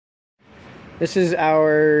This is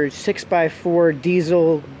our 6x4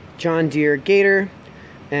 diesel John Deere Gator,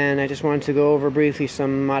 and I just wanted to go over briefly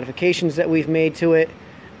some modifications that we've made to it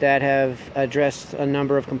that have addressed a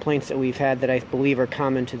number of complaints that we've had that I believe are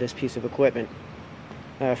common to this piece of equipment.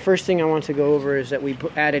 First thing I want to go over is that we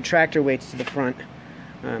added tractor weights to the front.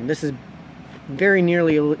 This has very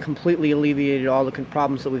nearly completely alleviated all the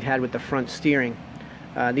problems that we've had with the front steering.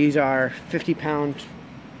 These are 50-pound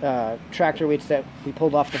tractor weights that we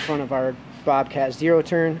pulled off the front of our Bobcat zero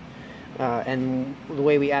turn, and the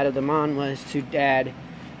way we added them on was to add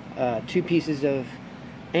 2 pieces of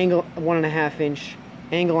 1.5-inch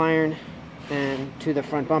angle iron and to the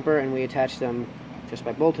front bumper, and we attached them just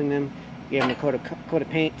by bolting them. Gave them a coat of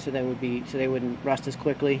paint so they wouldn't rust as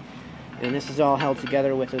quickly. And this is all held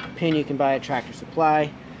together with a pin you can buy at Tractor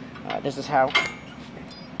Supply. This is how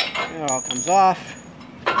it all comes off.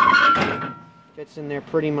 Fits in there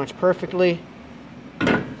pretty much perfectly.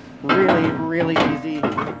 Really easy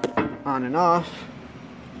on and off.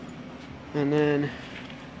 And then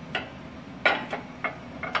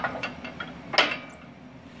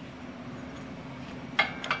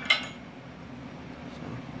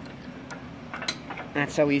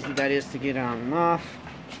that's how easy that is to get on and off.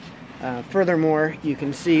 Furthermore, you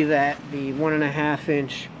can see that the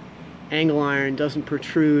 1.5-inch angle iron doesn't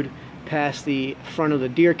protrude past the front of the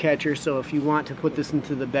deer catcher, so if you want to put this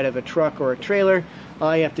into the bed of a truck or a trailer,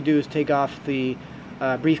 all you have to do is take off the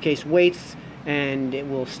briefcase weights and it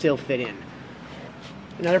will still fit in.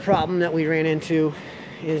 Another problem that we ran into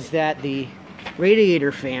is that the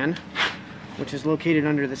radiator fan, which is located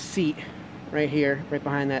under the seat right here, right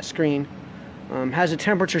behind that screen, has a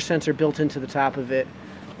temperature sensor built into the top of it,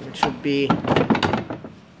 which would be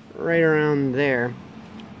right around there,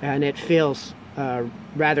 and it fails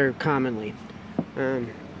rather commonly.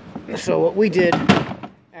 So what we did,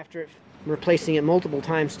 after replacing it multiple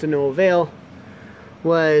times to no avail,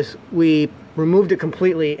 was we removed it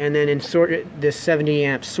completely and then inserted this 70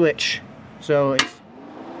 amp switch. So it's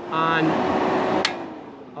on,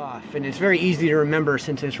 off, and it's very easy to remember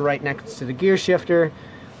since it's right next to the gear shifter.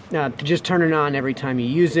 To just turn it on every time you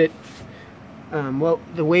use it. Well,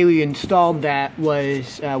 the way we installed that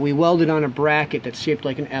was we welded on a bracket that's shaped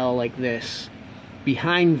like an L, like this,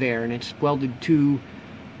 behind there, and it's welded to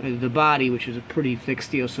the body, which is a pretty thick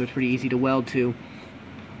steel, so it's pretty easy to weld to.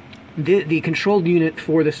 The control unit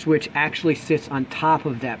for the switch actually sits on top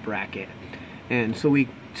of that bracket, and so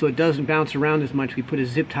it doesn't bounce around as much. We put a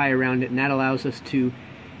zip tie around it, and that allows us to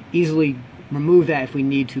easily remove that if we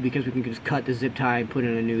need to, because we can just cut the zip tie and put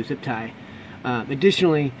in a new zip tie.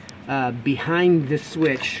 Additionally, behind this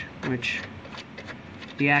switch, which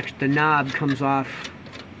the knob comes off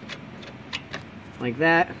like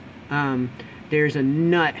that, there's a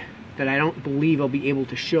nut that I don't believe I'll be able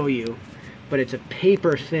to show you, but it's a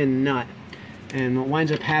paper thin nut, and what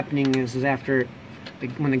winds up happening is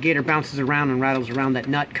when the Gator bounces around and rattles around, that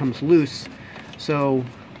nut comes loose. So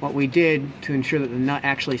what we did to ensure that the nut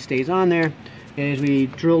actually stays on there is we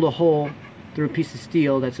drilled a hole through a piece of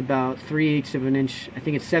steel that's about 3/8 of an inch. I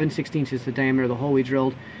think it's 7/16 is the diameter of the hole we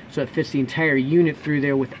drilled, so it fits the entire unit through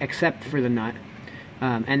there except for the nut.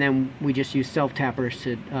 And then we just use self-tappers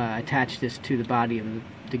to attach this to the body of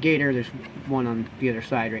the Gator. There's one on the other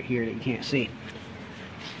side right here that you can't see.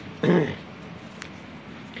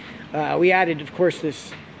 We added, of course,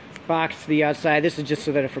 this box to the outside. This is just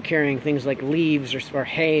so that if we're carrying things like leaves or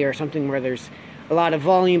hay or something where there's a lot of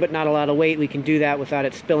volume but not a lot of weight, we can do that without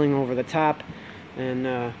it spilling over the top. And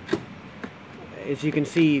as you can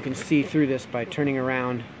see through this by turning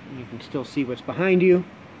around. You can still see what's behind you.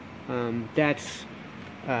 That's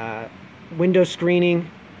window screening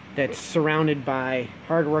that's surrounded by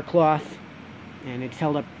hardware cloth, and it's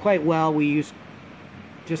held up quite well. We used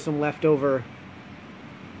just some leftover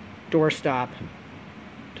doorstop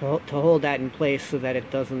to hold that in place so that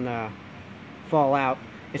it doesn't fall out.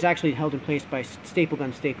 It's actually held in place by staple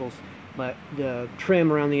gun staples, but the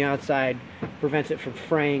trim around the outside prevents it from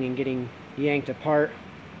fraying and getting yanked apart.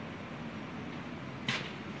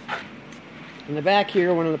 In the back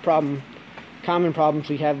here, one of the common problems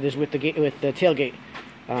we have is with the tailgate.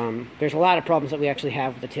 There's a lot of problems that we actually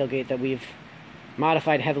have with the tailgate that we've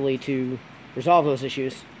modified heavily to resolve those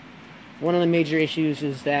issues. One of the major issues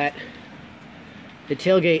is that the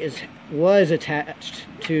tailgate was attached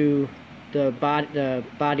to the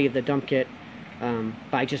body of the dump kit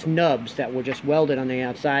by just nubs that were just welded on the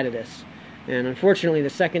outside of this. And unfortunately, the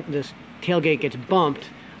second this tailgate gets bumped,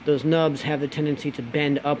 those nubs have the tendency to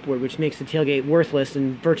bend upward, which makes the tailgate worthless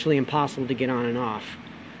and virtually impossible to get on and off.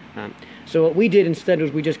 So what we did instead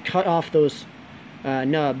was we just cut off those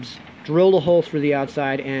nubs, drilled a hole through the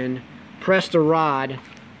outside, and pressed a rod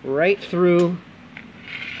right through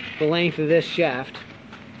the length of this shaft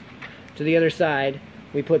to the other side.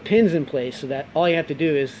 We put pins in place so that all you have to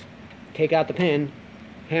do is take out the pin,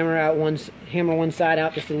 hammer one side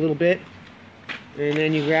out just a little bit, and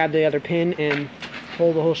then you grab the other pin and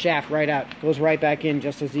pull the whole shaft right out. It goes right back in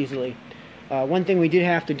just as easily. One thing we did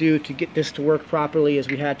have to do to get this to work properly is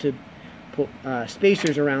we had to put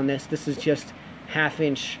spacers around this. This is just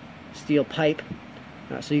 1/2-inch steel pipe.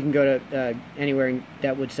 So you can go to anywhere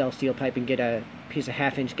that would sell steel pipe and get a piece of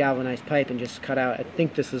 1/2-inch galvanized pipe and just cut out. I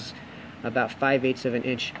think this is about 5/8 of an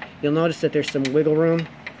inch. You'll notice that there's some wiggle room.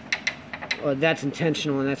 That's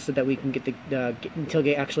intentional, and that's so that we can get the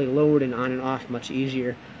tailgate actually lowered and on and off much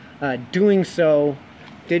easier. Doing so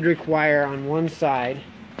did require on one side,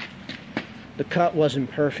 the cut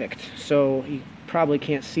wasn't perfect, so you probably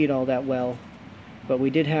can't see it all that well, but we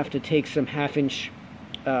did have to take some 1/2-inch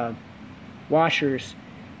washers,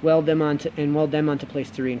 weld them onto place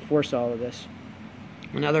to reinforce all of this.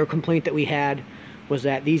 Another complaint that we had was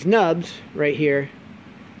that these nubs right here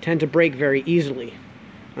tend to break very easily.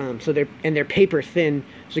 So they're paper thin,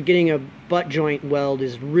 so getting a butt joint weld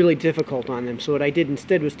is really difficult on them. So what I did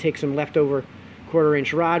instead was take some leftover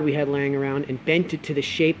 1/4-inch rod we had laying around and bent it to the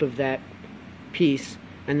shape of that piece,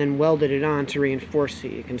 and then welded it on to reinforce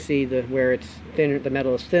it. You can see where it's thinner, the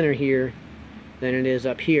metal is thinner here than it is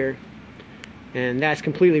up here, and that's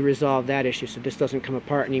completely resolved that issue. So this doesn't come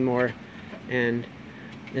apart anymore, and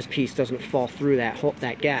this piece doesn't fall through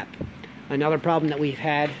that gap. Another problem that we've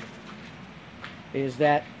had is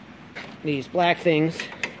that these black things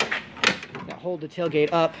that hold the tailgate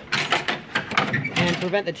up and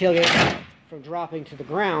prevent the tailgate from dropping to the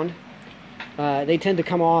ground, they tend to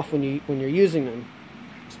come off when you're using them,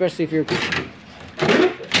 especially if you're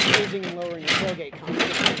using and lowering your tailgate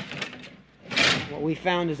constantly. What we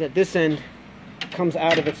found is that this end comes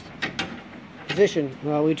out of its position.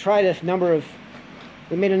 We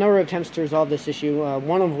made a number of attempts to resolve this issue,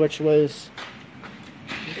 one of which was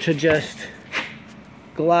to just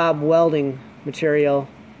glob welding material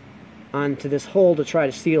onto this hole to try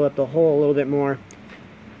to seal up the hole a little bit more.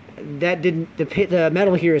 That didn't. The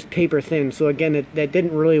metal here is paper thin, so again, that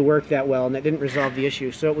didn't really work that well, and that didn't resolve the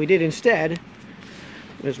issue. So what we did instead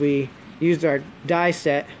is we used our die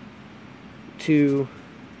set to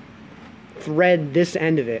thread this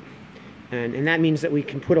end of it, and that means that we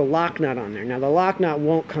can put a lock nut on there. Now the lock nut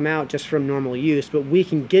won't come out just from normal use, but we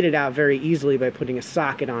can get it out very easily by putting a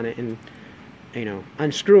socket on it and, you know,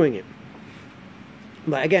 unscrewing it.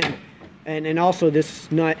 But again, and also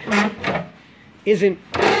this nut is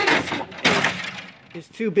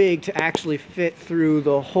too big to actually fit through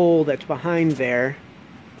the hole that's behind there.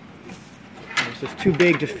 This is too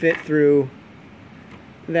big to fit through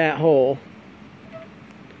that hole,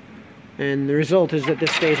 and the result is that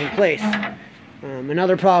this stays in place.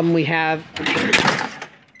 Another problem we have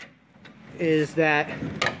is that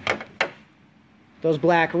those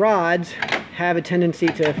black rods have a tendency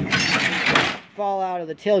to fall out of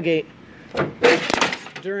the tailgate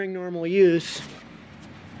during normal use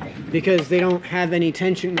because they don't have any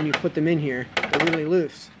tension when you put them in here. They're really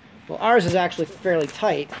loose. Well, ours is actually fairly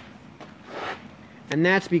tight, and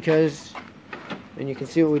that's because, and you can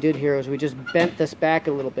see what we did here is we just bent this back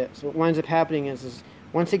a little bit. So what winds up happening is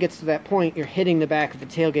once it gets to that point, you're hitting the back of the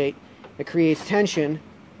tailgate. It creates tension,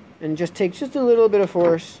 and just takes just a little bit of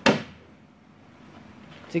force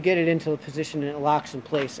to get it into a position, and it locks in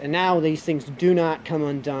place. And now these things do not come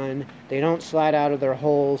undone. They don't slide out of their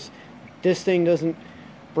holes. This thing doesn't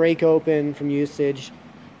break open from usage,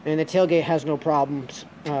 and the tailgate has no problems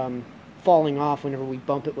falling off whenever we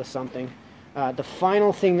bump it with something. The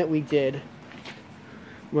final thing that we did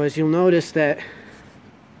was, you'll notice that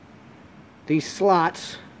these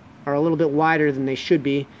slots are a little bit wider than they should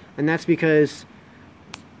be, and that's because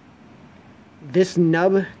this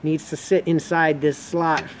nub needs to sit inside this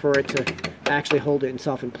slot for it to actually hold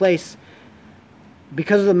itself in place.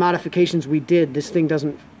 Because of the modifications we did, this thing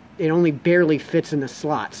it only barely fits in the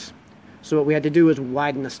slots. So what we had to do was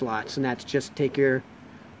widen the slots, and that's just take your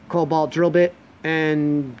cobalt drill bit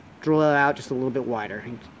and drill it out just a little bit wider.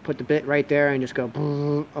 You put the bit right there and just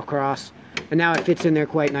go across, and now it fits in there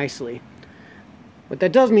quite nicely. What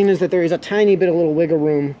that does mean is that there is a tiny bit of little wiggle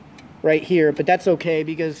room right here, but that's okay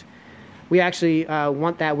because we actually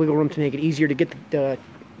want that wiggle room to make it easier to get the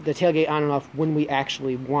tailgate on and off when we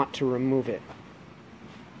actually want to remove it.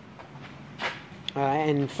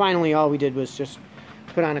 And finally, all we did was just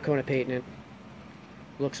put on a coat of paint, and it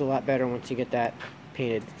looks a lot better once you get that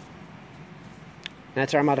painted.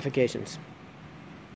 That's our modifications.